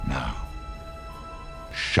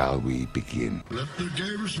shall we begin? Let the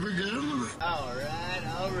games begin. All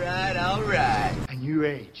right. A new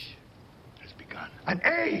age has begun. An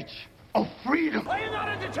age of freedom. Are you not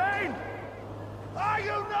entertained? Are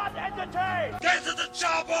you not entertained? Get to the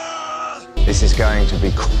chopper! This is going to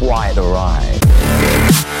be quite a ride.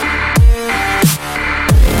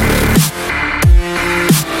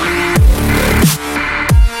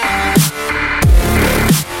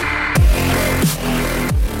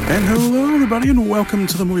 And hello, everybody, and welcome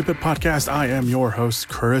to the Movie Pit Podcast. I am your host,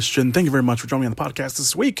 Christian. Thank you very much for joining me on the podcast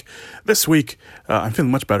this week. I'm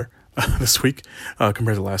feeling much better this week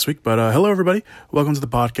compared to last week. But hello, everybody. Welcome to the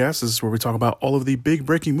podcast. This is where we talk about all of the big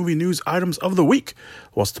breaking movie news items of the week.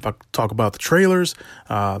 We'll also talk about the trailers.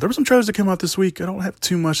 There were some trailers that came out this week. I don't have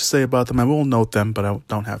too much to say about them. I will note them, but I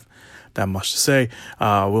don't have that much to say.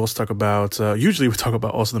 We'll talk about, usually we talk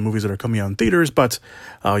about also the movies that are coming out in theaters, but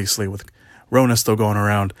obviously with Rona still going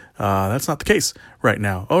around, that's not the case right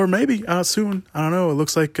now. Or maybe soon. I don't know. It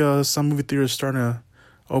looks like some movie theaters are starting to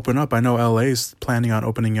open up. I know LA is planning on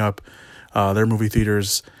opening up their movie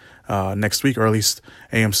theaters next week, or at least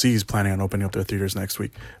AMC is planning on opening up their theaters next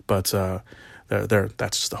week. But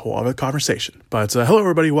that's just a whole other conversation. But hello,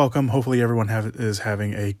 everybody. Welcome. Hopefully everyone is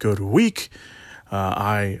having a good week.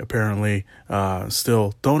 I apparently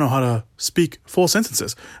still don't know how to speak full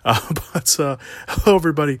sentences. But hello,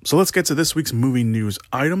 everybody. So let's get to this week's movie news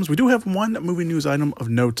items. We do have one movie news item of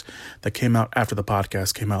note that came out after the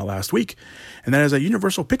podcast came out last week. And that is that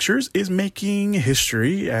Universal Pictures is making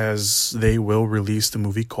history as they will release the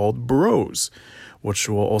movie called Bros, which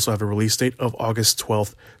will also have a release date of August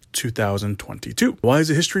 12th, 2022. Why is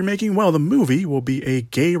it history making? Well, the movie will be a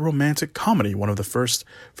gay romantic comedy, one of the first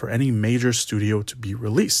for any major studio to be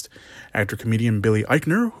released. Actor-comedian Billy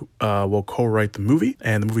Eichner will co-write the movie,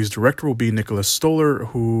 and the movie's director will be Nicholas Stoller,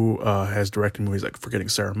 who has directed movies like Forgetting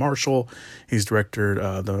Sarah Marshall. He's directed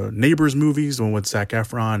the Neighbors movies, the one with Zac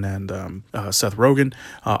Efron and Seth Rogen.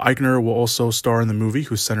 Eichner will also star in the movie,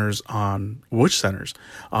 which centers on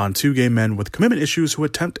two gay men with commitment issues who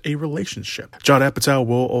attempt a relationship. Judd Apatow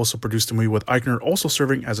will also produce the movie, with Eichner also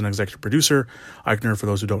serving as an executive producer. Eichner, for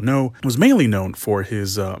those who don't know, was mainly known for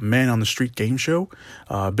his Man on the Street game show,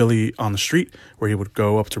 Billy on the Street, where he would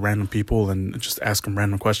go up to random people and just ask them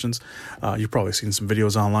random questions. You've probably seen some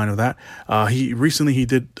videos online of that. He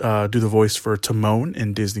did do the voice for Timon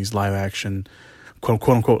in Disney's live action, quote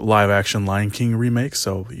unquote live action Lion King remake.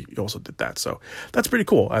 So he also did that. So that's pretty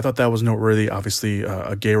cool. I thought that was noteworthy. Obviously,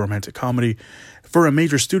 a gay romantic comedy for a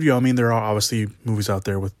major studio. I mean, there are obviously movies out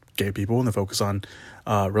there with gay people and they focus on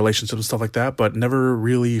relationships and stuff like that, but never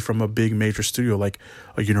really from a big major studio like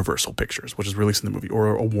a Universal Pictures, which is releasing the movie,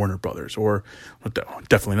 or a Warner Brothers, or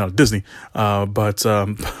definitely not a Disney. But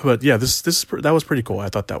yeah, that was pretty cool. I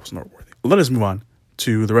thought that was noteworthy. Let us move on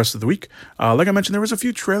to the rest of the week. Like I mentioned, there was a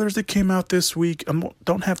few trailers that came out this week. I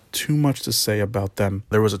don't have too much to say about them.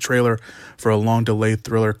 There was a trailer for a long delayed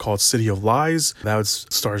thriller called City of Lies. That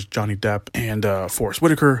stars Johnny Depp and Forest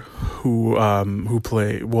Whitaker, who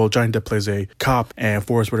Johnny Depp plays a cop and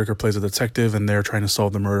Forest Whitaker plays a detective, and they're trying to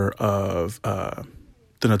solve the murder of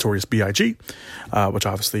the Notorious B.I.G., which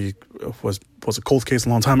obviously was a cold case a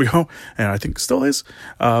long time ago, and I think still is.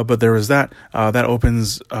 But there was that. That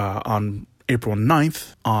opens on April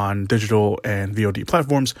 9th on digital and VOD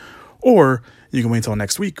platforms, or you can wait until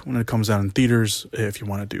next week when it comes out in theaters if you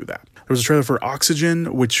want to do that. There was a trailer for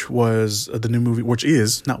Oxygen, which was the new movie,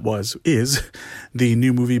 is the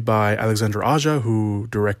new movie by Alexandre Aja, who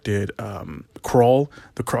directed Crawl,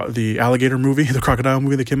 the alligator movie, the crocodile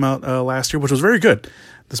movie that came out last year, which was very good.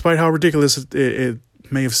 Despite how ridiculous it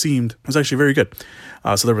may have seemed, it was actually very good.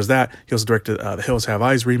 So there was that. He also directed the Hills Have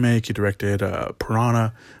Eyes remake. He directed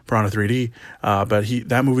Piranha 3D. But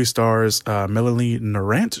that movie stars Melanie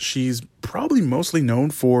Laurent. She's probably mostly known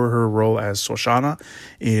for her role as Shoshana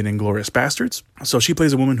in Inglourious Basterds. So she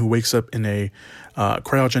plays a woman who wakes up in a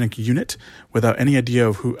cryogenic unit without any idea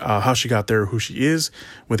of how she got there or who she is.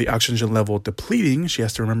 With the oxygen level depleting, she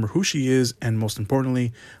has to remember who she is and, most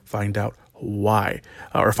importantly, find out why,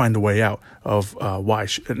 or find a way out of why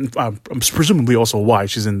presumably also why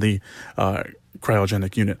she's in the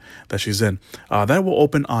cryogenic unit that she's in. That will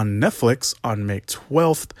open on Netflix on May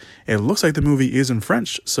 12th. It looks like the movie is in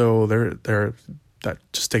French, so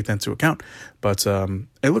just take that into account. But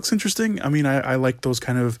it looks interesting. I mean, I like those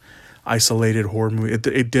kind of isolated horror movies.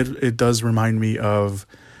 It does remind me of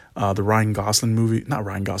the Ryan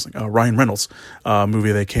Reynolds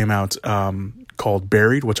movie that came out called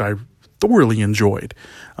Buried, which I thoroughly enjoyed.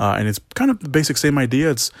 And it's kind of the basic same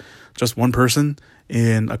idea. It's just one person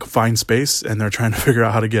in a confined space and they're trying to figure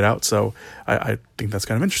out how to get out. So I think that's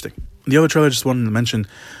kind of interesting. The other trailer I just wanted to mention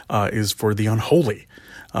is for The Unholy.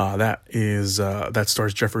 That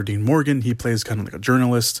stars Jeffrey Dean Morgan. He plays kind of like a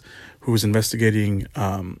journalist who's investigating,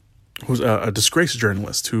 who's a disgraced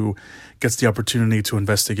journalist who gets the opportunity to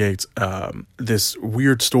investigate this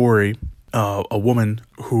weird story. A woman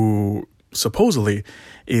who supposedly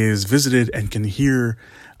is visited and can hear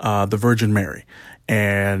the Virgin Mary.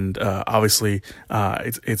 And obviously,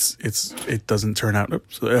 it doesn't turn out.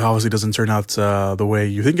 It obviously doesn't turn out the way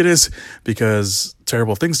you think it is, because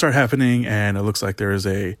terrible things start happening, and it looks like there is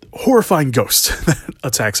a horrifying ghost that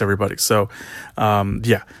attacks everybody. So,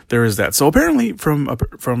 there is that. So apparently, from what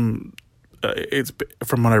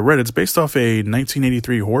I read, it's based off a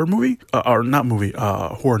 1983 horror movie,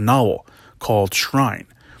 horror novel called Shrine.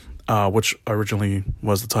 Which originally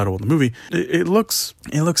was the title of the movie. It looks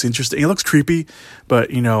interesting. It looks creepy, but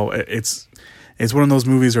it's one of those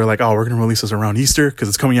movies where like, oh, we're going to release this around Easter because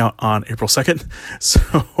it's coming out on April 2nd.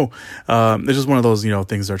 So it's just one of those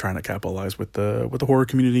things they're trying to capitalize with the horror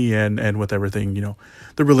community and with everything,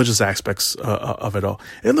 the religious aspects of it all.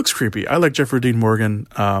 It looks creepy. I like Jeffrey Dean Morgan.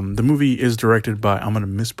 The movie is directed by, I'm going to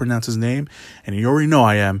mispronounce his name, and you already know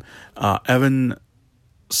I am, Evan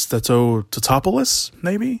Statopoulos,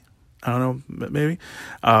 maybe. I don't know, maybe.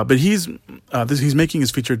 But he's making his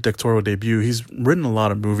featured directorial debut. He's written a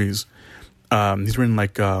lot of movies. He's written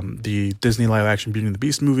like the Disney live action Beauty and the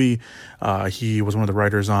Beast movie. He was one of the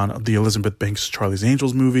writers on the Elizabeth Banks Charlie's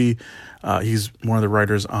Angels movie. He's one of the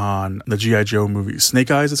writers on the G.I. Joe movie Snake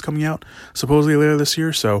Eyes that's coming out supposedly later this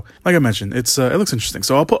year. So like I mentioned, it looks interesting.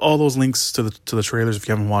 So I'll put all those links to the trailers if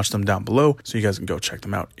you haven't watched them down below, so you guys can go check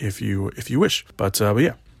them out if you wish. But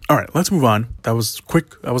yeah. All right, let's move on. That was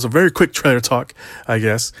quick. That was a very quick trailer talk, I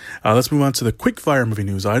guess. Let's move on to the quick-fire movie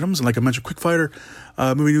news items. And like I mentioned, quick-fire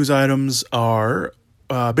movie news items are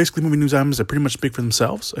basically movie news items that pretty much speak for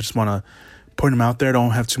themselves. I just want to point them out there. I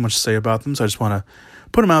don't have too much to say about them, so I just want to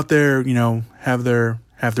put them out there, have their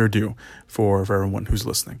due for everyone who's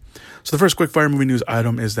listening. So the first quick-fire movie news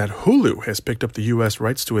item is that Hulu has picked up the U.S.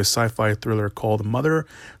 rights to a sci-fi thriller called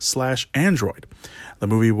Mother/Android. The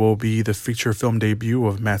movie will be the feature film debut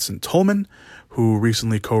of Mattson Tolman, who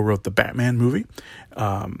recently co-wrote the Batman movie.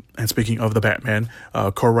 And speaking of the Batman,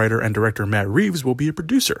 co-writer and director Matt Reeves will be a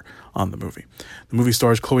producer on the movie. The movie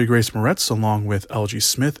stars Chloe Grace Moretz along with L.G.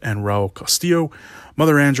 Smith and Raul Castillo.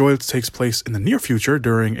 Mother/Android takes place in the near future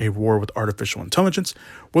during a war with artificial intelligence,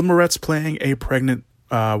 with Moretz playing a pregnant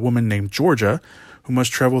woman named Georgia, who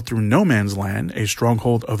must travel through no man's land, a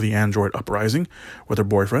stronghold of the android uprising, with her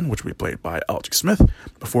boyfriend, which will be played by L.G. Smith,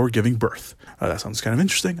 before giving birth. That sounds kind of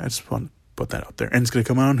interesting. I just want to put that out there. And it's going to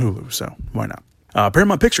come out on Hulu, so why not?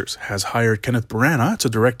 Paramount Pictures has hired Kenneth Branagh to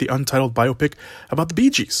direct the untitled biopic about the Bee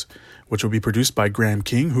Gees, which will be produced by Graham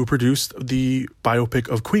King, who produced the biopic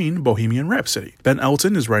of Queen, Bohemian Rhapsody. Ben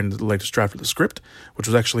Elton is writing the latest draft of the script, which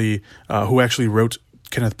was actually who actually wrote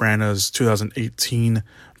Kenneth Branagh's 2018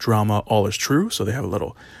 drama All Is True, so they have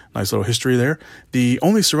a nice little history there. The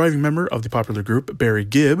only surviving member of the popular group, Barry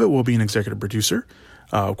Gibb, will be an executive producer.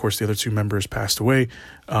 Of course, the other two members passed away.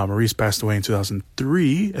 Maurice passed away in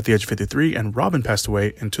 2003 at the age of 53, and Robin passed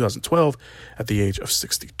away in 2012 at the age of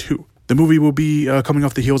 62. The movie will be coming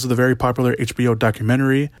off the heels of the very popular HBO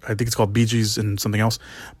documentary. I think it's called Bee Gees and something else.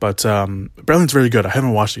 But apparently it's very good. I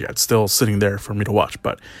haven't watched it yet. It's still sitting there for me to watch.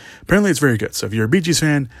 But apparently it's very good. So if you're a Bee Gees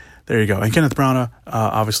fan, there you go. And Kenneth Branagh,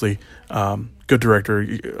 obviously, good director.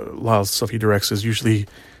 A lot of stuff he directs is usually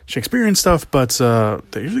Shakespearean stuff, but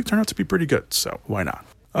they usually turn out to be pretty good. So why not?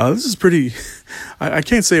 This is pretty... I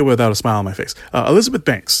can't say it without a smile on my face. Elizabeth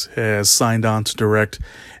Banks has signed on to direct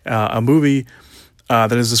a movie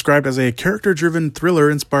that is described as a character-driven thriller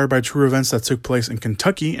inspired by true events that took place in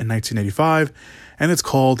Kentucky in 1985, and it's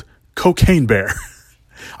called Cocaine Bear.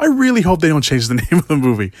 I really hope they don't change the name of the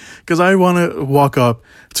movie, because I want to walk up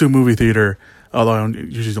to a movie theater, although I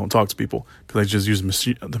usually don't talk to people, because I just use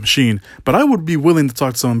the machine, but I would be willing to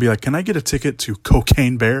talk to someone and be like, can I get a ticket to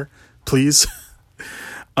Cocaine Bear, please?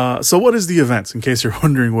 So what is the event, in case you're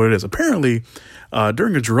wondering what it is? Apparently,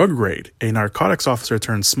 during a drug raid, a narcotics officer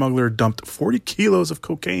turned smuggler dumped 40 kilos of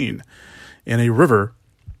cocaine in a river,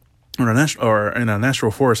 or in a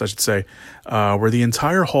natural forest, I should say, where the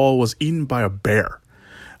entire haul was eaten by a bear.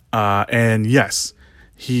 And yes,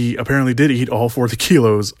 he apparently did eat all 40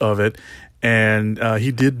 kilos of it, and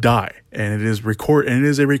he did die. And this is recorded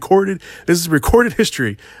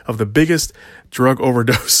history of the biggest drug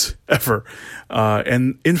overdose ever.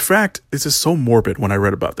 And in fact, this is so morbid when I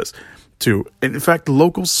read about this too. And in fact, the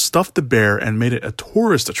locals stuffed the bear and made it a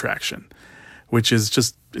tourist attraction, which is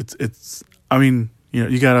just, I mean,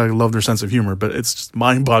 you gotta love their sense of humor, but it's just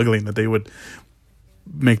mind boggling that they would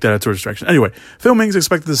make that a tourist attraction. Anyway, filming is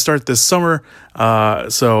expected to start this summer,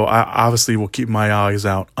 so I obviously will keep my eyes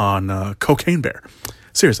out on Cocaine Bear.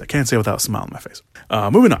 Seriously, I can't say without a smile on my face.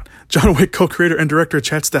 Moving on. John Wick co-creator and director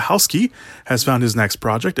Chad Stahelski has found his next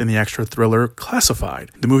project in the extra thriller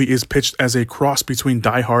Classified. The movie is pitched as a cross between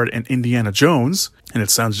Die Hard and Indiana Jones, and it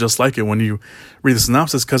sounds just like it when you read the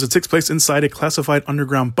synopsis because it takes place inside a classified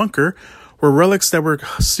underground bunker where relics that were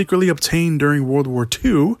secretly obtained during World War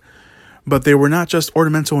II, but they were not just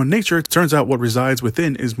ornamental in nature. It turns out what resides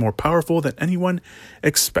within is more powerful than anyone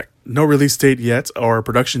expected. No release date yet or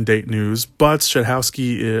production date news, but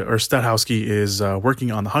Stahelski is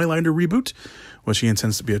working on the Highlander reboot, which he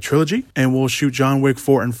intends to be a trilogy, and will shoot John Wick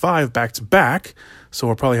 4 and 5 back to back. So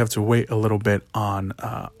we'll probably have to wait a little bit on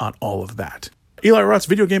all of that. Eli Roth's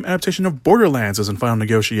video game adaptation of Borderlands is in final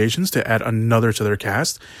negotiations to add another to their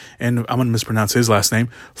cast, and I'm going to mispronounce his last name,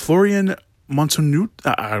 Florian Montanut.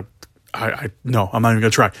 No, I'm not even going to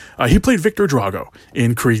try. He played Victor Drago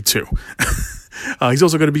in Creed 2. He's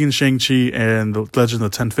also going to be in Shang-Chi and The Legend of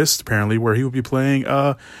the Ten Fists, apparently, where he will be playing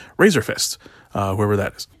Razor Fist, whoever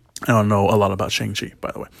that is. I don't know a lot about Shang-Chi,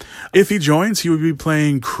 by the way. If he joins, he would be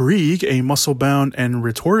playing Krieg, a muscle-bound and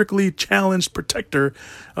rhetorically challenged protector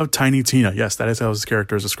of Tiny Tina. Yes, that is how his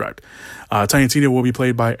character is described. Tiny Tina will be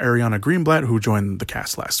played by Ariana Greenblatt, who joined the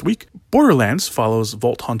cast last week. Borderlands follows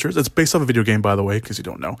Vault Hunters. It's based off a video game, by the way, because you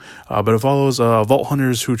don't know. But it follows Vault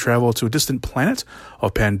Hunters who travel to a distant planet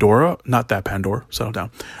of Pandora. Not that Pandora, settle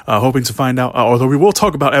down. Hoping to find out, although we will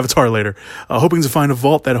talk about Avatar later, hoping to find a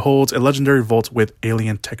vault that holds a legendary vault with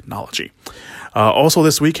alien technology. Also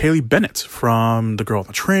this week, Haley Bennett from The Girl on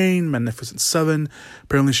the Train, Magnificent Seven.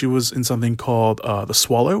 Apparently she was in something called The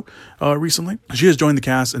Swallow recently. She has joined the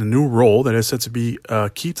cast in a new role that is said to be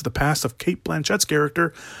key to the past of Cate Blanchett's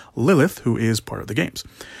character, Lilith, who is part of the games.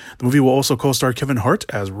 The movie will also co-star Kevin Hart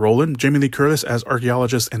as Roland, Jamie Lee Curtis as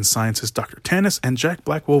archaeologist and scientist Dr. Tannis, and Jack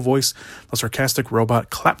Black will voice the sarcastic robot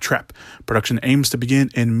Claptrap. Production aims to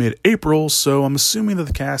begin in mid-April, so I'm assuming that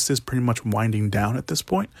the cast is pretty much winding down at this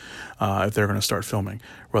point, if they're going to start filming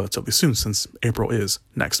relatively soon, since April is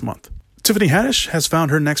next month. Tiffany Haddish has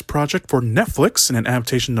found her next project for Netflix in an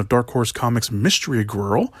adaptation of Dark Horse Comics' Mystery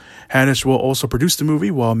Girl. Haddish will also produce the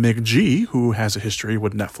movie, while Meg G, who has a history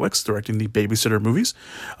with Netflix directing the Babysitter movies,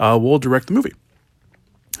 will direct the movie.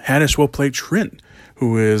 Haddish will play Trin,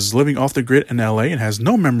 who is living off the grid in LA and has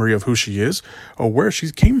no memory of who she is or where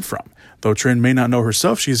she came from. Though Trin may not know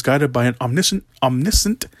herself, she is guided by an omniscient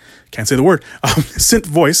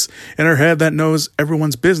voice in her head that knows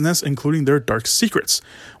everyone's business, including their dark secrets.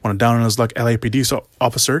 When a down-on-his-luck LAPD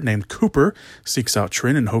officer named Cooper seeks out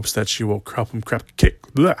Trin in hopes that she will help him crack a case.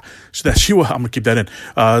 Hopes that she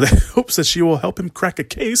will help him crack a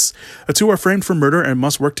case. The two are framed for murder and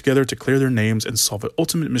must work together to clear their names and solve the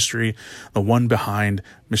ultimate mystery, the one behind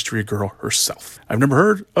Mystery Girl herself. I've never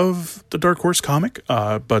heard of the Dark Horse comic,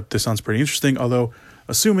 but this sounds pretty interesting, although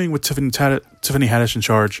assuming with Tiffany Haddish in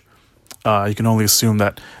charge, you can only assume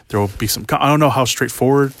that there will be some... I don't know how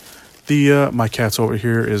straightforward my cat's over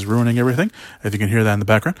here is ruining everything, if you can hear that in the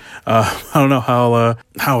background. I don't know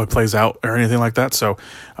how it plays out or anything like that, so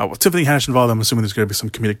with Tiffany Haddish involved, I'm assuming there's going to be some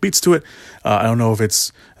comedic beats to it. I don't know if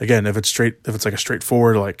it's like a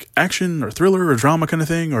straightforward like action or thriller or drama kind of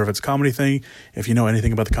thing, or if it's a comedy thing. If you know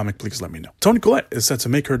anything about the comic, please let me know. Toni Collette is set to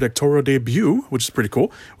make her directorial debut, which is pretty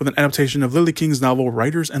cool, with an adaptation of Lily King's novel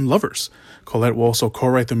Writers and Lovers. Collette will also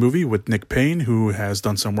co-write the movie with Nick Payne, who has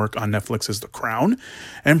done some work on Netflix's The Crown,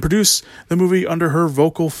 and produce the movie under her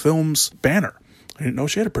Vocal Films banner. I didn't know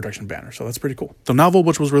she had a production banner, so that's pretty cool. The novel,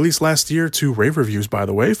 which was released last year to rave reviews, by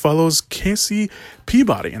the way, follows Casey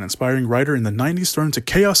Peabody, an inspiring writer in the 90s thrown into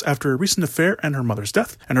chaos after a recent affair and her mother's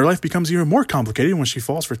death, and her life becomes even more complicated when she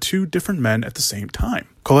falls for two different men at the same time.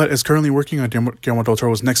 Collette is currently working on Guillermo del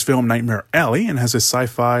Toro's next film, Nightmare Alley, and has a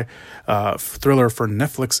sci-fi thriller for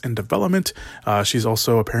Netflix in development. She's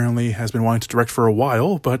also apparently has been wanting to direct for a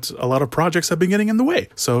while, but a lot of projects have been getting in the way,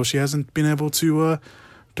 so she hasn't been able to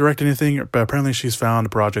direct anything, but apparently she's found a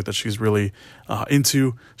project that she's really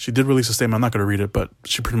into. She did release a statement. I'm not going to read it, but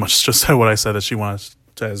she pretty much just said what I said, that she wanted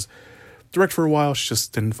to direct for a while. She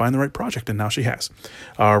just didn't find the right project, and now she has.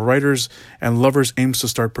 Writers and Lovers aims to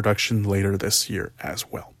start production later this year as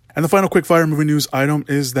well. And the final quick-fire movie news item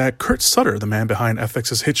is that Kurt Sutter, the man behind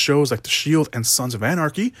FX's hit shows like The Shield and Sons of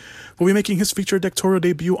Anarchy, will be making his feature directorial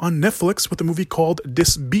debut on Netflix with a movie called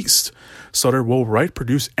This Beast. Sutter will write,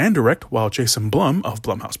 produce, and direct, while Jason Blum of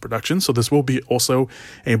Blumhouse Productions, so this will be also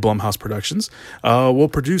a Blumhouse Productions, will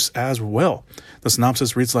produce as well. The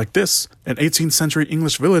synopsis reads like this: an 18th century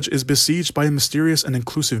English village is besieged by a mysterious and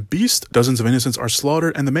inclusive beast. Dozens of innocents are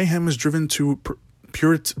slaughtered, and the mayhem is driven to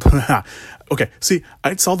Okay, see,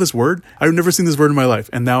 I saw this word. I've never seen this word in my life,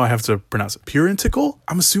 and now I have to pronounce it. Puritanical?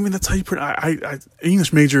 I'm assuming that's how you pronounce.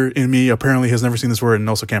 English major in me apparently has never seen this word and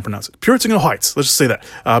also can't pronounce it. Puritanical Heights. Let's just say that.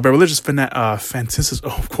 By religious fanaticism.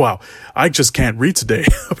 Oh wow, I just can't read today.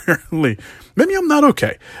 Apparently, maybe I'm not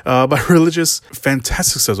okay. By religious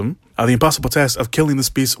fanaticism. The impossible task of killing this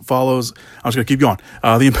beast follows. I'm just going to keep going.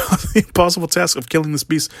 The impossible task of killing this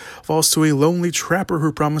beast falls to a lonely trapper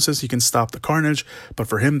who promises he can stop the carnage. But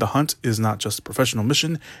for him, the hunt is not just a professional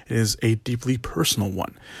mission. It is a deeply personal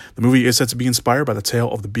one. The movie is said to be inspired by the tale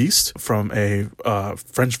of the beast from a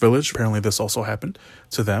French village. Apparently, this also happened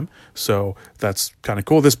to them. So that's kind of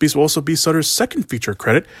cool. This beast will also be Sutter's second feature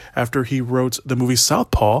credit after he wrote the movie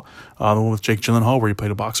Southpaw, the one with Jake Gyllenhaal where he played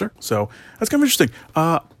a boxer. So that's kind of interesting.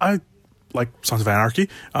 I like Sons of Anarchy.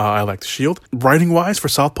 I like The Shield. Writing wise for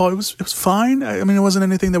Southpaw, it was fine. I mean, it wasn't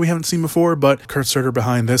anything that we haven't seen before, but Kurt Sutter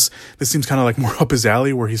behind this seems kind of like more up his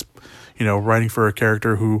alley, where he's, writing for a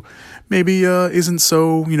character who maybe isn't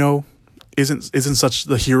so, isn't such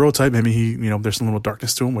the hero type. Maybe he, there's some little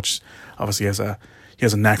darkness to him, which obviously he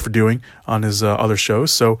has a knack for doing on his other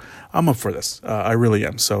shows. So I'm up for this. I really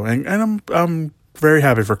am. So, and I'm very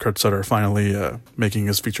happy for Kurt Sutter finally making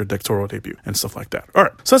his feature directorial debut and stuff like that. All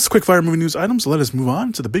right, so that's the quick fire movie news items. Let us move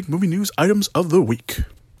on to the big movie news items of the week.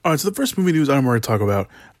 All right, so the first movie news item we're going to talk about,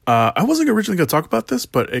 I wasn't originally going to talk about this,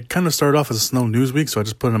 but it kind of started off as a Snow News Week, so I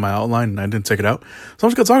just put it in my outline and I didn't take it out. So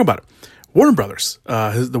I'm just going to talk about it. Warner Brothers,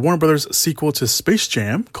 the Warner Brothers sequel to Space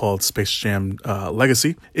Jam, called Space Jam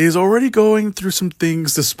Legacy, is already going through some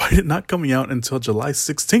things despite it not coming out until July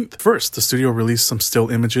 16th. First, the studio released some still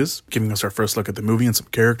images, giving us our first look at the movie and some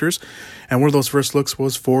characters. And one of those first looks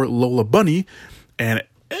was for Lola Bunny, and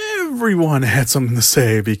everyone had something to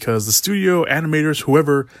say because the studio animators,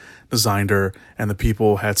 whoever designed her, and the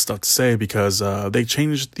people had stuff to say because they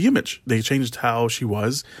changed the image. They changed how she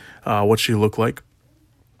was, what she looked like.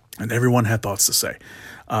 And everyone had thoughts to say.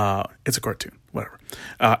 It's a cartoon, whatever.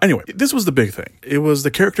 Anyway, this was the big thing. It was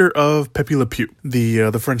the character of Pepe Le Pew,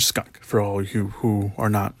 the French skunk, for all you who are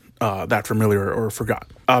not that familiar or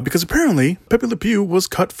forgot. Because apparently, Pepe Le Pew was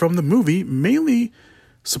cut from the movie, mainly,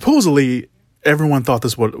 supposedly, everyone thought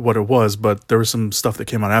this was what it was, but there was some stuff that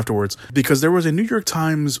came out afterwards. Because there was a New York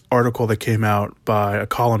Times article that came out by a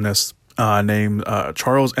columnist named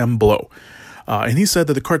Charles M. Blow. And he said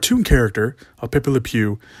that the cartoon character of Pepe Le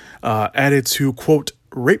Pew added to, quote,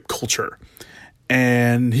 rape culture.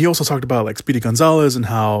 And he also talked about like Speedy Gonzalez and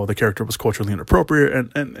how the character was culturally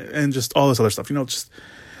inappropriate and just all this other stuff, just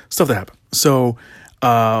stuff that happened. So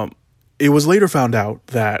it was later found out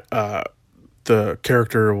that the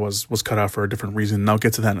character was cut out for a different reason, and I'll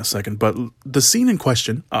get to that in a second. But the scene in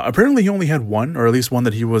question, apparently he only had one, or at least one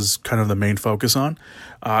that he was kind of the main focus on.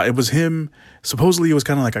 It was him. Supposedly it was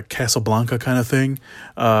kind of like a Casablanca kind of thing,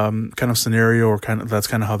 kind of scenario, or that's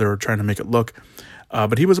kind of how they were trying to make it look.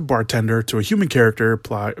 But he was a bartender to a human character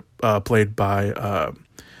played by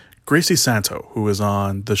Gracie Santo, who is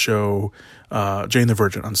on the show Jane the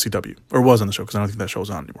Virgin on CW, or was on the show because I don't think that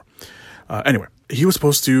show's on anymore. Anyway, he was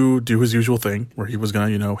supposed to do his usual thing where he was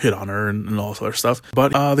going to, hit on her and all this other stuff.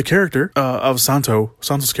 But the character of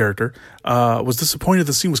Santo's character, was disappointed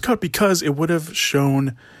the scene was cut because it would have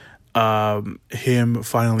shown him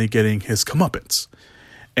finally getting his comeuppance.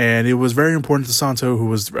 And it was very important to Santo, who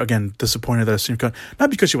was, again, disappointed that a scene cut, not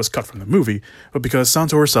because she was cut from the movie, but because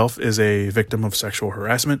Santo herself is a victim of sexual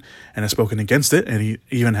harassment and has spoken against it. And he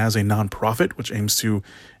even has a nonprofit which aims to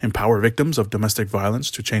empower victims of domestic violence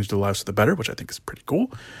to change their lives for the better, which I think is pretty cool.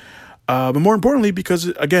 But more importantly, because,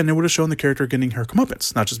 again, it would have shown the character getting her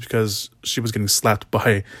comeuppance, not just because she was getting slapped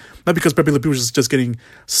by, not because Pepe Le Pew was just getting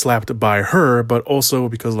slapped by her, but also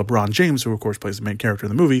because LeBron James, who of course plays the main character in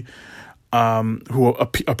the movie, who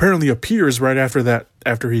apparently appears right after that,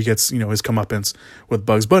 after he gets, his comeuppance with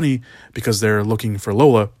Bugs Bunny, because they're looking for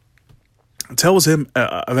Lola, tells him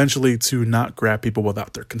eventually to not grab people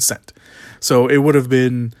without their consent. So it would have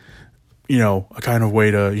been, a kind of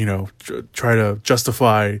way to, try to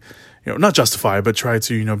justify, not justify, but try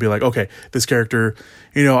to, be like, okay, this character,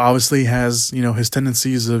 obviously has, his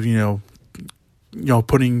tendencies of,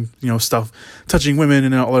 putting, stuff, touching women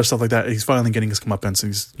and all that stuff like that. He's finally getting his comeuppance,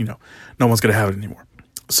 and he's, no one's going to have it anymore.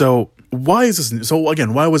 So why is this news? So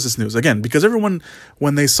again, why was this news? Again, because everyone,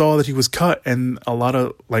 when they saw that he was cut, and a lot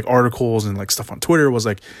of like articles and like stuff on Twitter was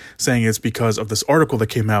like saying it's because of this article that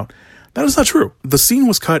came out. That is not true. The scene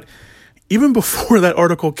was cut even before that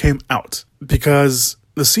article came out, because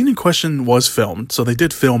the scene in question was filmed. So they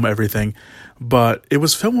did film everything, but it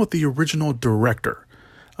was filmed with the original director,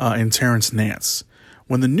 and Terrence Nance.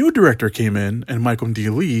 When the new director came in, and Michael D.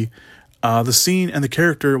 Lee, the scene and the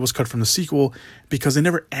character was cut from the sequel because they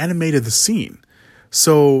never animated the scene.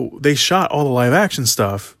 So they shot all the live action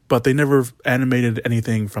stuff, but they never animated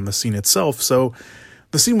anything from the scene itself. So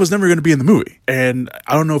the scene was never going to be in the movie. And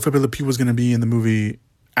I don't know if Pepe Le Pew was going to be in the movie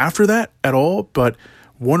after that at all, but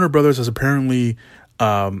Warner Brothers has apparently,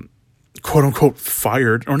 quote unquote,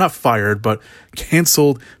 fired, or not fired, but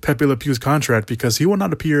canceled Pepe Le Pew's contract because he will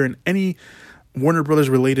not appear in any Warner Brothers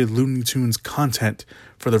related Looney Tunes content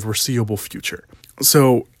for the foreseeable future.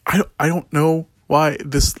 So I don't know why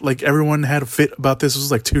this, like, everyone had a fit about this. This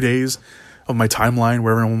was like 2 days of my timeline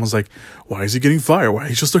where everyone was like, why is he getting fired? Why?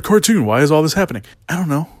 He's just a cartoon. Why is all this happening? I don't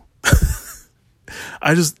know.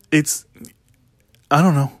 I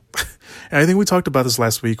don't know. And I think we talked about this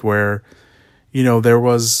last week where, you know, there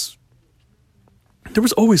was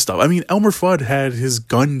always stuff. I mean, Elmer Fudd had his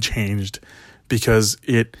gun changed because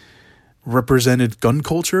it represented gun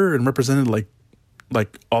culture and represented like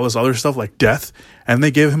all this other stuff like death. And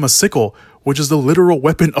they gave him a sickle, which is the literal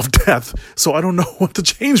weapon of death. So I don't know what the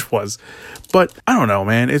change was, but I don't know,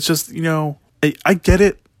 man. It's just, you know, I get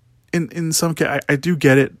it in some case. I do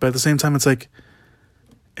get it, but at the same time, it's like,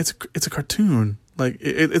 it's a cartoon. Like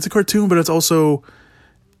it's a cartoon, but it's also,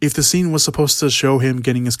 if the scene was supposed to show him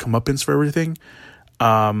getting his comeuppance for everything,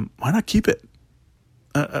 why not keep it?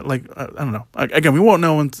 I don't know. Again, we won't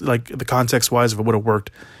know like the context wise if it would have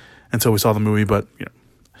worked until we saw the movie, but you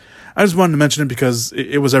know, I just wanted to mention it because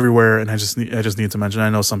it was everywhere, and I just need to mention it. I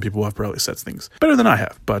know some people have probably said things better than I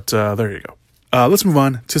have, but there you go. Let's move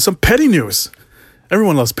on to some petty news.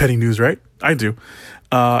 Everyone loves petty news, right? I do.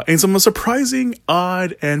 And some surprising,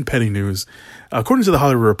 odd, and petty news. According to the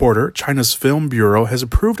Hollywood Reporter, China's Film Bureau has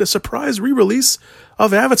approved a surprise re-release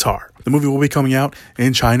of Avatar. The movie will be coming out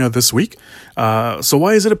in China this week. So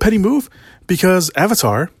why is it a petty move? Because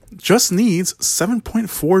Avatar just needs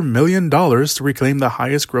 $7.4 million to reclaim the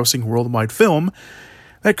highest grossing worldwide film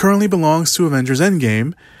that currently belongs to Avengers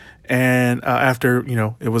Endgame. And after, you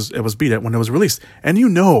know, it was beat it when it was released. And you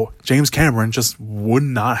know, James Cameron just would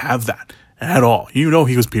not have that at all. You know,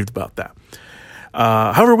 he was peeved about that.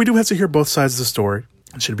 However, we do have to hear both sides of the story.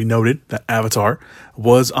 It should be noted that Avatar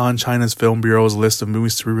was on China's Film Bureau's list of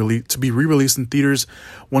movies to be re-released in theaters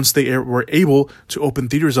once they were able to open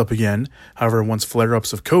theaters up again. However, once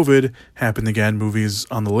flare-ups of COVID happened again, movies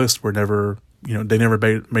on the list were never, you know, they never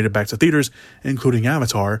made it back to theaters, including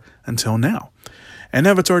Avatar, until now. And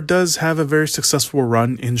Avatar does have a very successful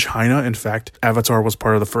run in China. In fact, Avatar was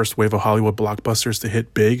part of the first wave of Hollywood blockbusters to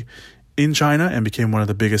hit big in China and became one of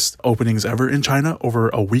the biggest openings ever in China over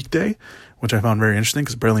a weekday, which I found very interesting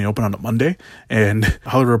because it barely opened on a Monday. And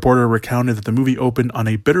Hollywood Reporter recounted that the movie opened on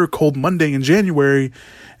a bitter cold Monday in January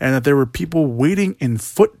and that there were people waiting in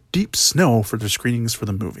foot-deep snow for their screenings for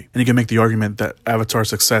the movie. And you can make the argument that Avatar's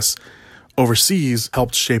success overseas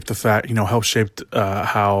helped shape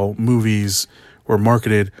how movies were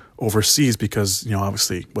marketed overseas because, you know,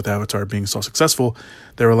 obviously with Avatar being so successful,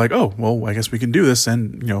 they were like, oh, well, I guess we can do this.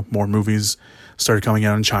 And, you know, more movies started coming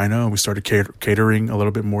out in China, and we started catering a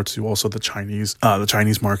little bit more to also the Chinese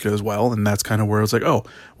market as well. And that's kind of where it was like, oh,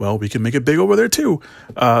 well, we can make it big over there too.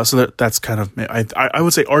 So that's kind of, I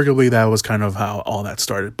would say arguably that was kind of how all that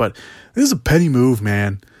started. But this is a petty move,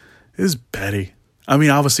 man. This is petty. I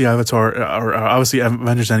mean, obviously obviously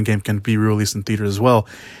Avengers Endgame can be released in theaters as well,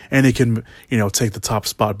 and it can, you know, take the top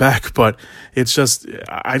spot back, but it's just,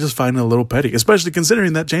 I just find it a little petty, especially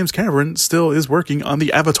considering that James Cameron still is working on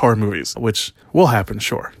the Avatar movies, which will happen,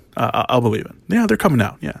 sure. I'll believe it. Yeah, they're coming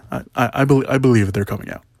out. Yeah, I believe that they're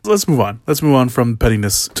coming out. Let's move on. Let's move on from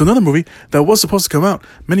pettiness to another movie that was supposed to come out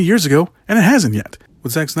many years ago, and it hasn't yet.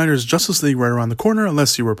 With Zack Snyder's Justice League right around the corner,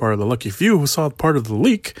 unless you were part of the lucky few who saw part of the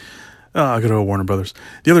leak, good old Warner Brothers.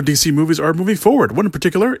 The other DC movies are moving forward. One in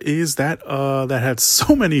particular is that had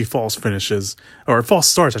so many false finishes, or false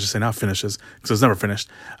starts, I should say, not finishes, because it's never finished.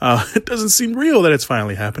 It doesn't seem real that it's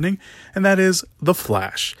finally happening, and that is The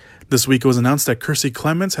Flash. This week it was announced that Kiersey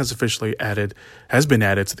Clemons has been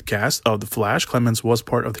added to the cast of The Flash. Clemons was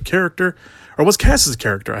part of the character, or was cast as a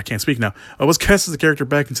character, I can't speak now, was cast as a character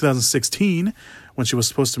back in 2016 when she was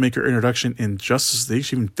supposed to make her introduction in Justice League.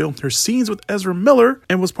 She even filmed her scenes with Ezra Miller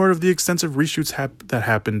and was part of the extensive reshoots that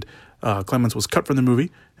happened. Clemons was cut from the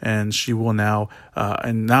movie, and she will now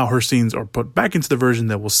her scenes are put back into the version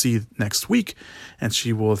that we'll see next week, and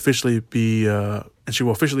she will officially be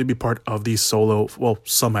part of the semi-solo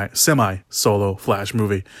Flash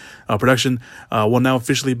movie. Production will now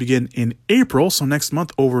officially begin in April, so next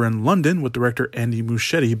month over in London, with director Andy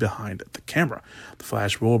Muschietti behind the camera. The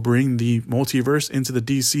Flash will bring the multiverse into the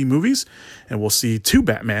DC movies, and we'll see two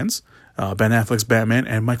Batmans. Ben Affleck's Batman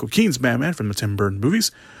and Michael Keaton's Batman from the Tim Burton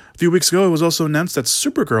movies. A few weeks ago, it was also announced that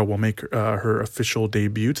Supergirl will make her official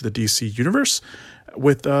debut to the DC Universe,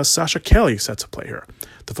 with Sasha Calle set to play her.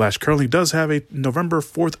 The Flash currently does have a November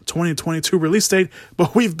 4th, 2022 release date,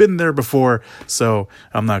 but we've been there before, so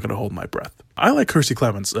I'm not going to hold my breath. I like Kiersey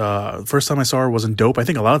Clemons. First time I saw her wasn't Dope. I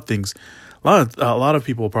think a lot of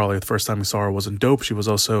people probably the first time we saw her wasn't Dope. She was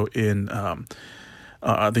also in the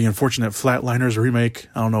unfortunate Flatliners remake.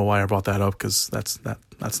 I don't know why I brought that up, because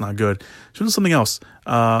that's not good. She was something else.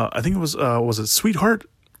 I think it was it Sweetheart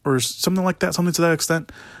or something like that, something to that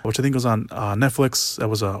extent, which I think was on Netflix. That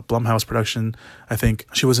was a Blumhouse production, I think.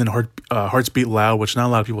 She was in Hearts Beat Loud, which not a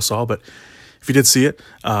lot of people saw, but if you did see it,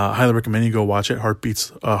 I highly recommend you go watch it.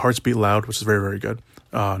 Hearts Beat Loud, which is very, very good.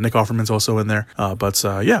 Nick Offerman's also in there.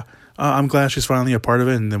 I'm glad she's finally a part of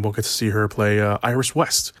it, and then we'll get to see her play Iris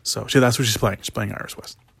West. So that's what she's playing. She's playing Iris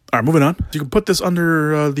West. All right, moving on. You can put this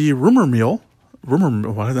under the rumor mill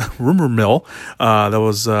that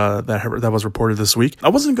was reported this week. I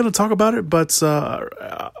wasn't going to talk about it, but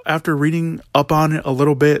after reading up on it a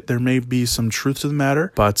little bit, there may be some truth to the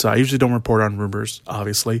matter. But I usually don't report on rumors.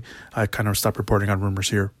 Obviously, I kind of stopped reporting on rumors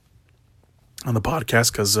here on the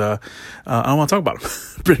podcast because I don't want to talk about them,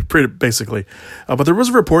 pretty basically. But there was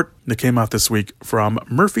a report that came out this week from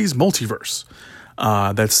Murphy's Multiverse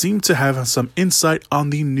that seemed to have some insight on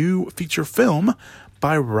the new feature film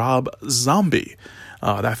by Rob Zombie.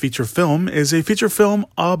 That feature film is a feature film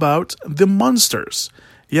about the Munsters.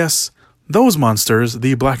 Yes, those Munsters,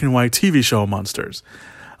 the black and white TV show Munsters.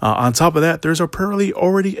 On top of that, there's apparently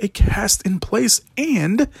already a cast in place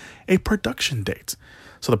and a production date.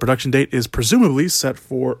 So the production date is presumably set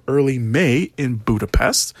for early May in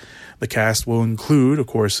Budapest. The cast will include, of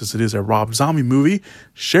course, since it is a Rob Zombie movie,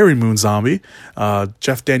 Sherry Moon Zombie.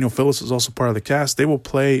 Jeff Daniel Phillips is also part of the cast. They will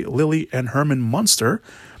play Lily and Herman Munster.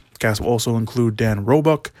 The cast will also include Dan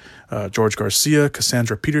Roebuck, George Garcia,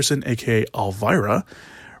 Cassandra Peterson, a.k.a. Elvira,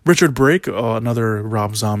 Richard Brake, another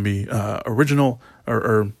Rob Zombie original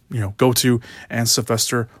or go-to, and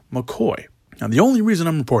Sylvester McCoy. Now, the only reason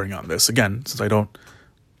I'm reporting on this, again, since I don't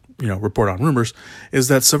report on rumors, is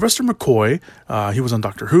that Sylvester McCoy, he was on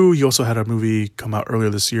Doctor Who. He also had a movie come out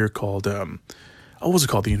earlier this year called, what was it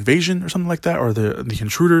called? The Invasion or something like that, or the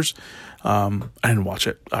Intruders. I didn't watch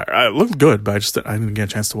it. It looked good, but I didn't get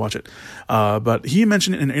a chance to watch it. But he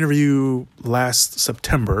mentioned in an interview last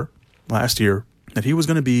year, that he was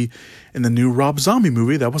going to be in the new Rob Zombie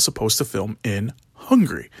movie that was supposed to film in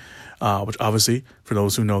Hungary. Which obviously, for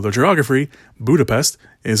those who know the geography, Budapest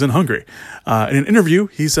is in Hungary. In an interview,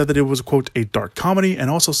 he said that it was, quote, a dark comedy, and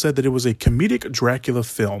also said that it was a comedic Dracula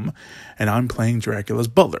film, and I'm playing Dracula's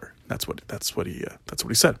butler. That's what he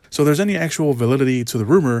said. So if there's any actual validity to the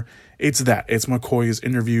rumor, it's McCoy's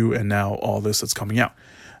interview and now all this that's coming out.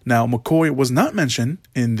 Now, McCoy was not mentioned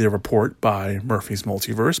in the report by Murphy's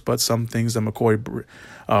Multiverse, but some things that McCoy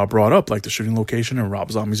brought up, like the shooting location and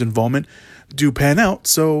Rob Zombie's involvement, do pan out.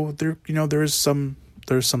 So there's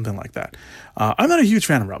something like that. I'm not a huge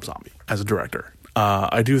fan of Rob Zombie as a director.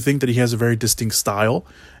 I do think that he has a very distinct style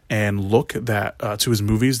and look that to his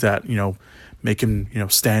movies that make him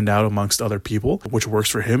stand out amongst other people, which works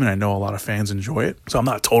for him, and I know a lot of fans enjoy it. So I'm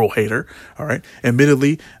not a total hater. All right.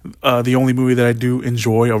 Admittedly, the only movie that I do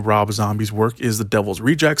enjoy of Rob Zombie's work is The Devil's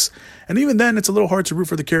Rejects, and even then, it's a little hard to root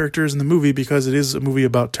for the characters in the movie because it is a movie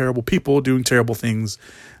about terrible people doing terrible things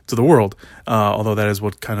to the world. Although that is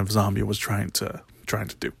what kind of Zombie was trying to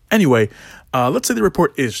do. Anyway, let's say the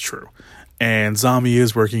report is true, and Zombie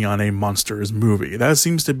is working on a Munsters movie. That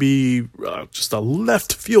seems to be just a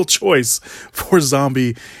left field choice for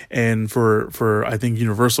Zombie, and for I think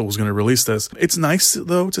Universal was going to release this. It's nice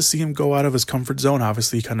though to see him go out of his comfort zone.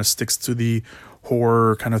 Obviously, he kind of sticks to the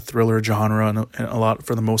horror kind of thriller genre and a lot,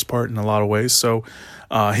 for the most part, in a lot of ways. So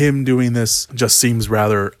him doing this just seems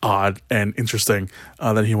rather odd and interesting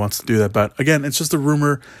that he wants to do that. But again, it's just a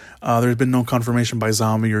rumor. There's been no confirmation by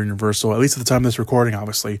Zombie or Universal, at least at the time of this recording.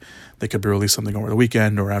 Obviously, they could release something over the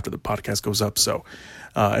weekend or after the podcast goes up. So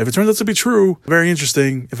if it turns out to be true, very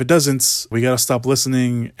interesting. If it doesn't, we got to stop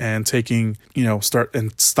listening and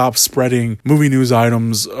stop spreading movie news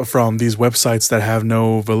items from these websites that have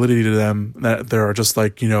no validity to them, that there are just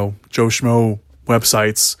like, Joe Schmo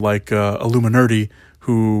websites like Illuminati,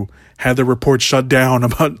 who had their report shut down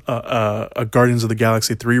about a Guardians of the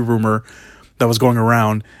Galaxy 3 rumor that was going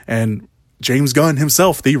around, and James Gunn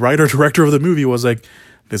himself, the writer-director of the movie, was like,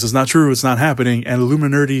 this is not true, it's not happening, and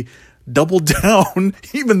Illuminati doubled down,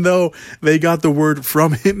 even though they got the word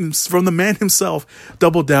from the man himself,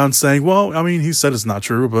 doubled down saying, well, I mean, he said it's not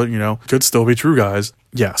true, but, could still be true, guys.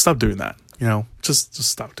 Yeah, stop doing that, just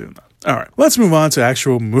stop doing that. All right, let's move on to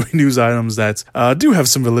actual movie news items that do have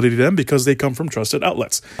some validity to them because they come from trusted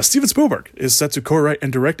outlets. Steven Spielberg is set to co-write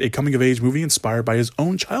and direct a coming-of-age movie inspired by his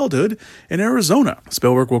own childhood in Arizona.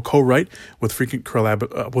 Spielberg will co-write with frequent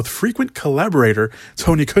collaborator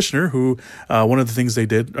Tony Kushner, who one of the things they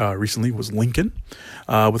did recently was Lincoln,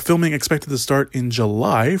 with filming expected to start in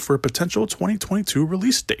July for a potential 2022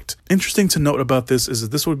 release date. Interesting to note about this is that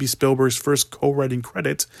this would be Spielberg's first co-writing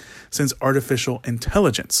credit since Artificial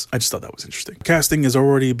Intelligence. I just thought that was interesting. Casting is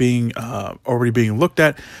already being looked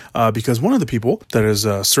at because one of the people that is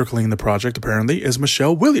circling the project apparently is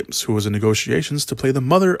Michelle Williams, who was in negotiations to play the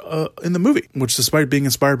mother in the movie, which despite being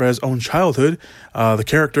inspired by his own childhood,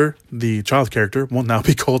 the child character will now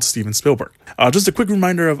be called Steven Spielberg. Just a quick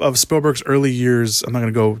reminder of Spielberg's early years. I'm not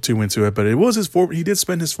going to go too into it, but it was he did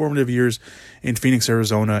spend his formative years in Phoenix,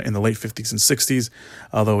 Arizona in the late 50s and 60s,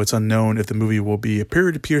 although it's unknown if the movie will be a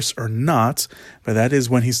period piece or not, but that is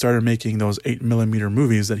when he started making those 8mm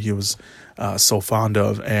movies that he was so fond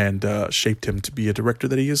of and shaped him to be a director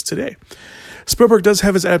that he is today. Spielberg does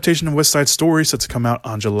have his adaptation of West Side Story set to come out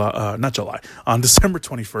on December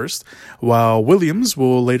 21st, while Williams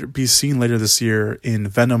will be seen later this year in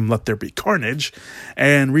Venom: Let There Be Carnage,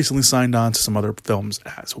 and recently signed on to some other films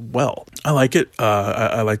as well. I like it.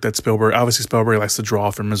 I like that Spielberg likes to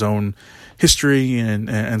draw from his own history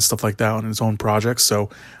and stuff like that on his own projects, so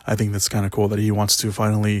I think that's kind of cool that he wants to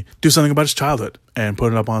finally do something about his childhood and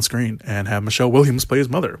put it up on screen and have Michelle Williams play his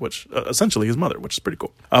mother, which essentially his mother, which is pretty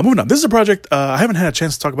cool. Moving on, this is a project I haven't had a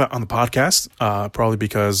chance to talk about on the podcast, probably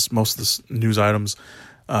because most of the news items,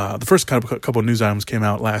 the first couple of news items came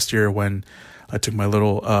out last year when I took my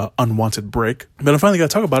little unwanted break. But I finally got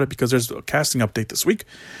to talk about it because there's a casting update this week.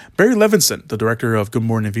 Barry Levinson, the director of Good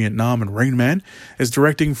Morning Vietnam and Rain Man, is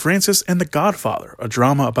directing Francis and the Godfather, a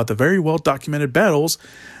drama about the very well-documented battles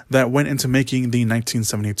that went into making the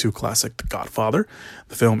 1972 classic The Godfather.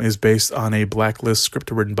 The film is based on a Blacklist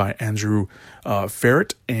script written by Andrew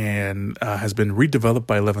Ferret and has been redeveloped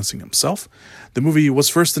by Levinson himself. The movie was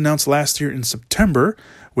first announced last year in September,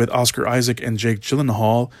 with Oscar Isaac and Jake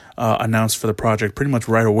Gyllenhaal announced for the project pretty much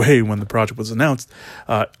right away when the project was announced.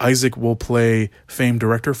 Isaac will play famed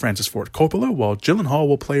director Francis Ford Coppola, while Gyllenhaal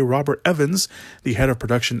will play Robert Evans, the head of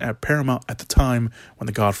production at Paramount at the time when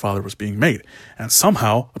The Godfather was being made. And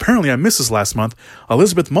somehow, apparently I missed this last month,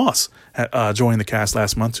 Elizabeth Moss joined the cast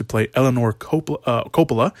last month to play Eleanor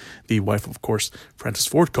Coppola, the wife of course, Francis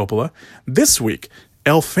Ford Coppola. This week,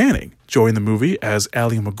 Elle Fanning joined the movie as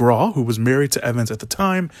Ally McGraw, who was married to Evans at the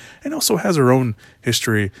time and also has her own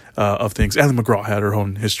history of things. Ally McGraw had her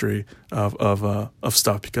own history of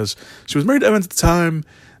stuff because she was married to Evans at the time,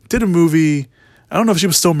 did a movie. I don't know if she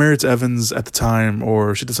was still married to Evans at the time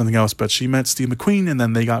or she did something else, but she met Steve McQueen and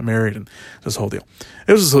then they got married and this whole deal.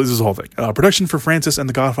 This was a whole thing. Production for Francis and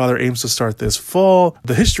The Godfather aims to start this fall.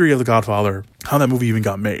 The history of The Godfather, how that movie even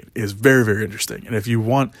got made, is very, very interesting. And if you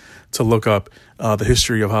want to look up the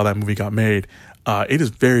history of how that movie got made, it is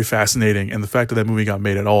very fascinating. And the fact that movie got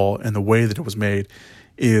made at all and the way that it was made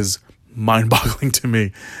is mind-boggling to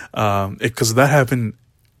me. Because that happened,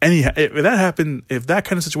 if that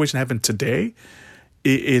kind of situation happened today,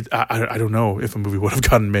 I don't know if a movie would have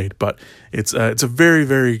gotten made, but it's a very,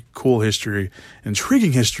 very cool history,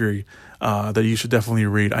 intriguing history that you should definitely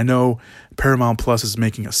read. I know Paramount Plus is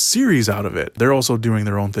making a series out of it. They're also doing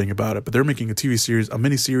their own thing about it, but they're making a TV series, a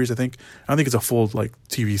mini series. I don't think it's a full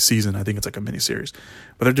TV season. I think it's like a mini series,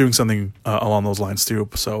 but they're doing something along those lines too.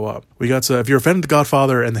 So we got to, if you're a fan of The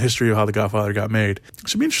Godfather and the history of how The Godfather got made, it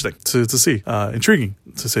should be interesting to see, intriguing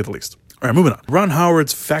to say the least. All right, moving on. Ron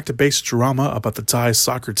Howard's fact-based drama about the Thai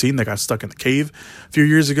soccer team that got stuck in the cave a few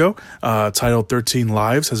years ago, titled 13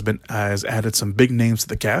 Lives, has added some big names to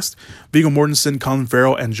the cast. Viggo Mortensen, Colin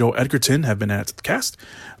Farrell, and Joel Edgerton have been added to the cast.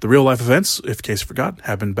 The real-life events, if in case you forgot,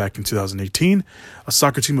 happened back in 2018. A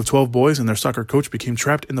soccer team of 12 boys and their soccer coach became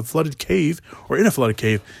trapped in a flooded cave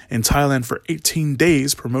in Thailand for 18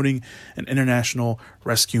 days, promoting an international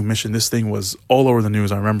rescue mission. This thing was all over the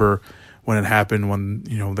news. I remember when it happened, when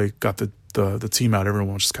they got the team out,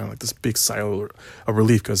 everyone was just kind of like this big sigh of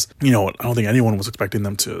relief because I don't think anyone was expecting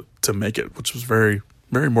them to make it, which was very,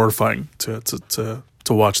 very mortifying to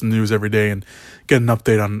watch the news every day and get an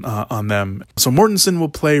update on them. So Mortensen will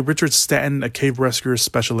play Richard Stanton, a cave rescue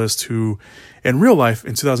specialist who, in real life,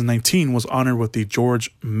 in 2019, was honored with the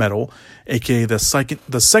George Medal, aka the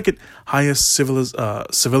second highest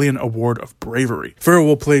civilian award of bravery. Farrell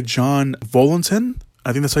will play John Volanton,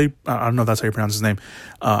 I think that's how I don't know if that's how you pronounce his name.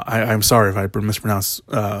 I'm sorry if I mispronounce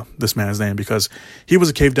this man's name, because he was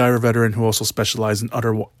a cave diver veteran who also specialized in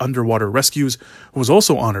underwater rescues, who was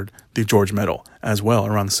also honored the George Medal as well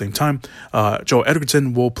around the same time. Joel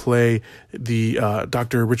Edgerton will play the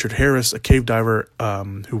Dr. Richard Harris, a cave diver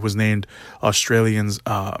who was named Australian's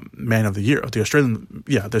Man of the Year, the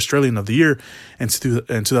Australian of the Year in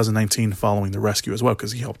 2019 following the rescue as well,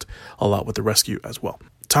 because he helped a lot with the rescue as well.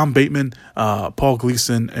 Tom Bateman, Paul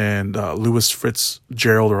Gleason, and Louis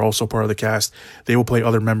Fitzgerald are also part of the cast. They will play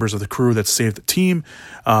other members of the crew that saved the team,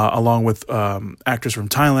 along with actors from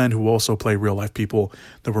Thailand who will also play real-life people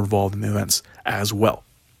that were involved in the events as well.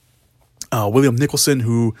 William Nicholson,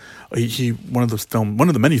 who one of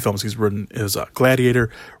the many films he's written is Gladiator,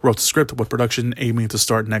 wrote the script with production aiming to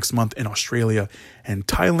start next month in Australia and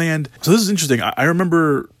Thailand. So this is interesting. I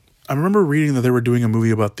remember reading that they were doing a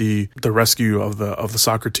movie about the rescue of the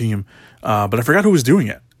soccer team, but I forgot who was doing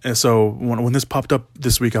it. And so when this popped up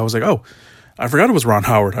this week, I was like, oh, I forgot it was Ron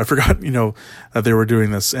Howard. I forgot, that they were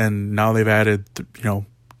doing this. And now they've added,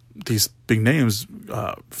 these big names,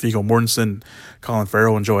 Viggo Mortensen, Colin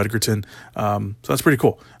Farrell, and Joel Edgerton. So that's pretty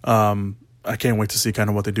cool. I can't wait to see kind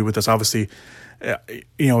of what they do with this. Obviously,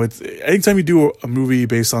 it's anytime you do a movie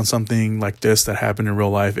based on something like this that happened in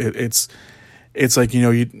real life, it's like,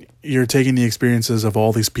 you're taking the experiences of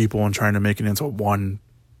all these people and trying to make it into one,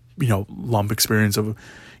 lump experience of,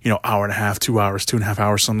 hour and a half, 2 hours, 2.5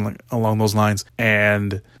 hours, something along those lines.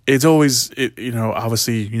 And it's always,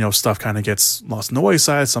 obviously, stuff kind of gets lost in the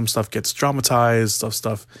wayside. Some stuff gets dramatized. Some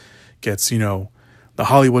stuff gets, the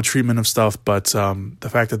Hollywood treatment of stuff. But the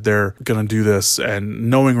fact that they're going to do this, and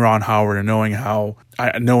knowing Ron Howard and knowing how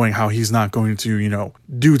he's not going to,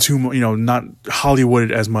 do too much, not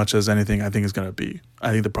Hollywood as much as anything, I think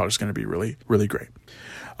the project's going to be really, really great.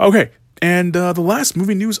 Okay. And the last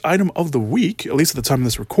movie news item of the week, at least at the time of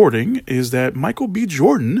this recording, is that Michael B.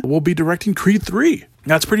 Jordan will be directing Creed 3.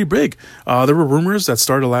 That's pretty big. There were rumors that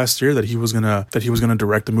started last year that he was gonna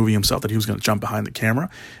direct the movie himself, that he was gonna jump behind the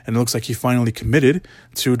camera, and it looks like he finally committed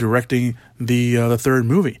to directing the third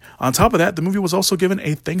movie. On top of that, the movie was also given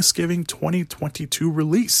a Thanksgiving 2022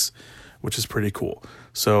 release, which is pretty cool.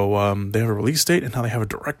 So they have a release date, and now they have a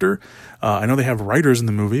director. I know they have writers in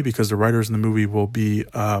the movie, because the writers in the movie will be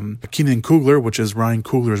Keenan Coogler, which is Ryan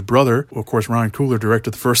Coogler's brother. Of course, Ryan Coogler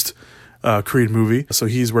directed the first Creed movie, so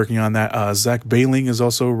he's working on that. Zach Baling is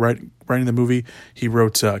also writing the movie. He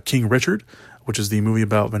wrote King Richard, which is the movie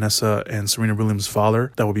about Vanessa and Serena Williams'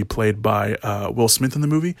 father, that will be played by Will Smith in the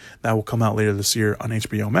movie. That will come out later this year on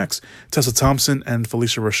HBO Max. Tessa Thompson and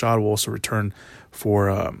Felicia Rashad will also return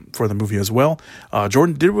for the movie as well.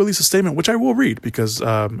 Jordan did release a statement, which I will read, because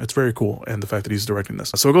it's very cool, and the fact that he's directing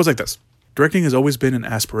this. So it goes like this. Directing has always been an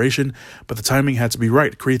aspiration, but the timing had to be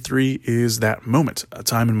right. Creed 3 is that moment, a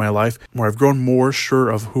time in my life where I've grown more sure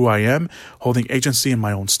of who I am, holding agency in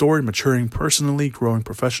my own story, maturing personally, growing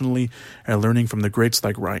professionally, and learning from the greats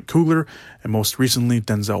like Ryan Coogler, and most recently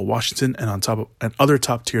Denzel Washington, and other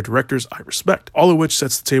top-tier directors I respect. All of which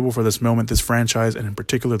sets the table for this moment, this franchise, and in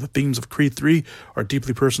particular the themes of Creed 3 are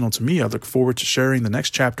deeply personal to me. I look forward to sharing the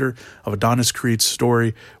next chapter of Adonis Creed's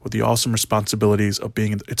story with the awesome responsibilities of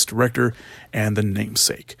being its director and the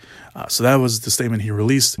namesake. So that was the statement he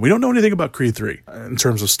released. We don't know anything about Creed 3 in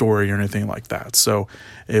terms of story or anything like that. So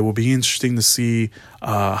it will be interesting to see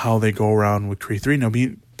how they go around with Creed 3. And it'll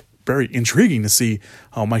be very intriguing to see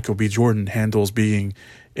how Michael B. Jordan handles being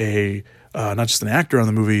not just an actor on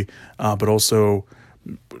the movie, but also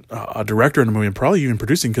a director in the movie, and probably even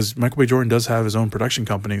producing, because Michael B. Jordan does have his own production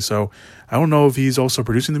company. So I don't know if he's also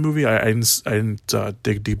producing the movie. I didn't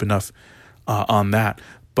dig deep enough on that.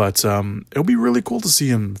 But it'll be really cool to see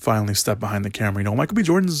him finally step behind the camera. Michael B.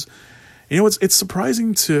 Jordan's, it's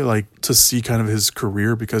surprising to see kind of his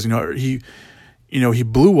career, because he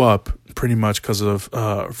blew up pretty much because of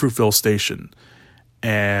Fruitvale Station.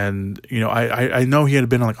 And, I know he had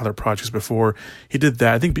been on like other projects before he did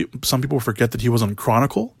that. I think some people forget that he was on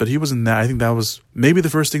Chronicle, but he was in that. I think that was maybe the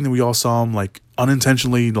first thing that we all saw him, like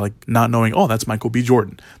unintentionally, like not knowing, oh, that's Michael B.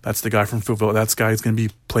 Jordan. That's the guy from Fruitvale. That guy is going to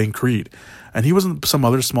be playing Creed. And he was in some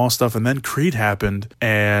other small stuff. And then Creed happened.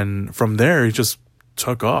 And from there, he just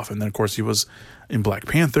took off. And then, of course, he was in Black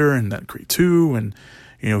Panther and then Creed 2. And,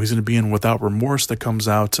 he's going to be in Without Remorse that comes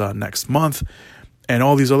out next month. And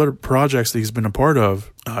all these other projects that he's been a part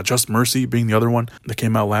of, Just Mercy being the other one that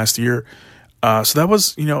came out last year. So that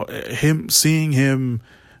was, seeing him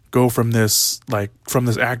go from this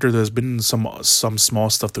actor that has been in some small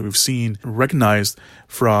stuff that we've seen, recognized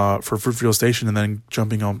for Fruitvale Station, and then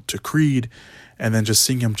jumping on to Creed, and then just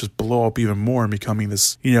seeing him just blow up even more and becoming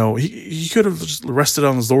this, he could have just rested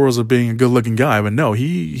on his laurels of being a good looking guy, but no,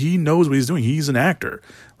 he knows what he's doing. He's an actor.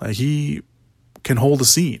 Like, he can hold a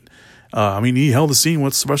scene. He held a scene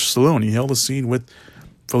with Sylvester Stallone. He held a scene with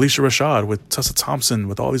Felicia Rashad, with Tessa Thompson,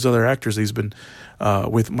 with all these other actors he's been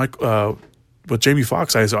with Jamie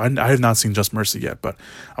Foxx. I have not seen Just Mercy yet, but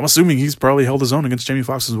I'm assuming he's probably held his own against Jamie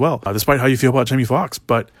Foxx as well, despite how you feel about Jamie Foxx.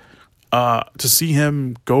 But to see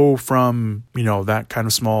him go from, that kind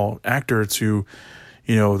of small actor to,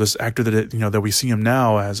 this actor that we see him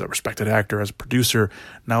now as a respected actor, as a producer,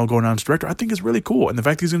 now going on as director, I think is really cool. And the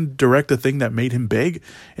fact he's going to direct the thing that made him big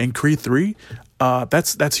in Creed 3,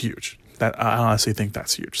 that's huge. That I honestly think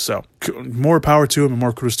that's huge. So more power to him and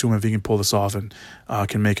more kudos to him if he can pull this off and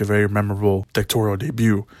can make a very memorable directorial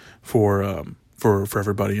debut for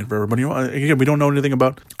everybody and for everybody. Again, we don't know anything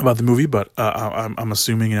about the movie, but I'm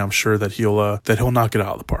assuming and I'm sure that he'll knock it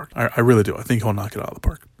out of the park. I really do. I think he'll knock it out of the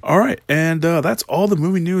park. All right, and that's all the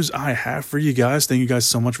movie news I have for you guys. Thank you guys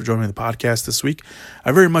so much for joining me on the podcast this week.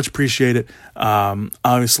 I very much appreciate it.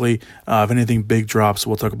 Obviously, if anything big drops,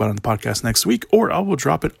 we'll talk about it on the podcast next week, or I will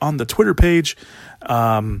drop it on the Twitter page,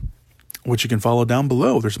 which you can follow down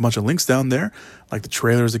below. There's a bunch of links down there, like the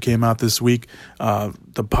trailers that came out this week,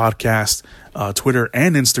 the podcast, Twitter,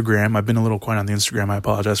 and Instagram. I've been a little quiet on the Instagram. I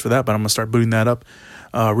apologize for that, but I'm going to start booting that up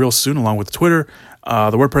real soon, along with Twitter.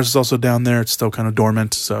 The WordPress is also down there. It's still kind of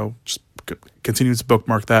dormant, so just continue to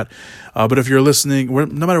bookmark that. But if you're listening,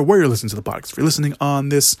 no matter where you're listening to the podcast, if you're listening on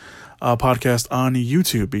this podcast on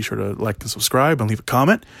YouTube, be sure to like and subscribe and leave a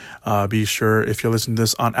comment. Be sure, if you're listening to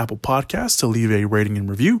this on Apple Podcasts, to leave a rating and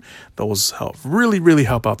review. Those really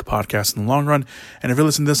help out the podcast in the long run. And if you're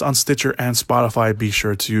listening to this on Stitcher and Spotify, be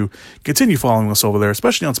sure to continue following us over there,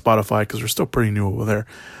 especially on Spotify, because we're still pretty new over there.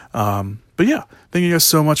 But yeah, thank you guys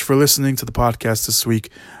so much for listening to the podcast this week.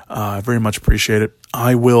 I very much appreciate it.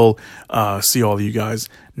 I will see all of you guys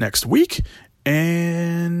next week.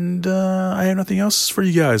 And I have nothing else for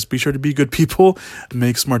you guys. Be sure to be good people,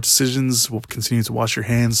 make smart decisions. We'll continue to wash your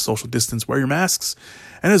hands, social distance, wear your masks.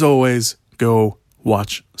 And as always, go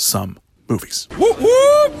watch some movies. Whoop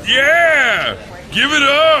whoop! Yeah! Give it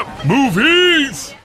up! Movies!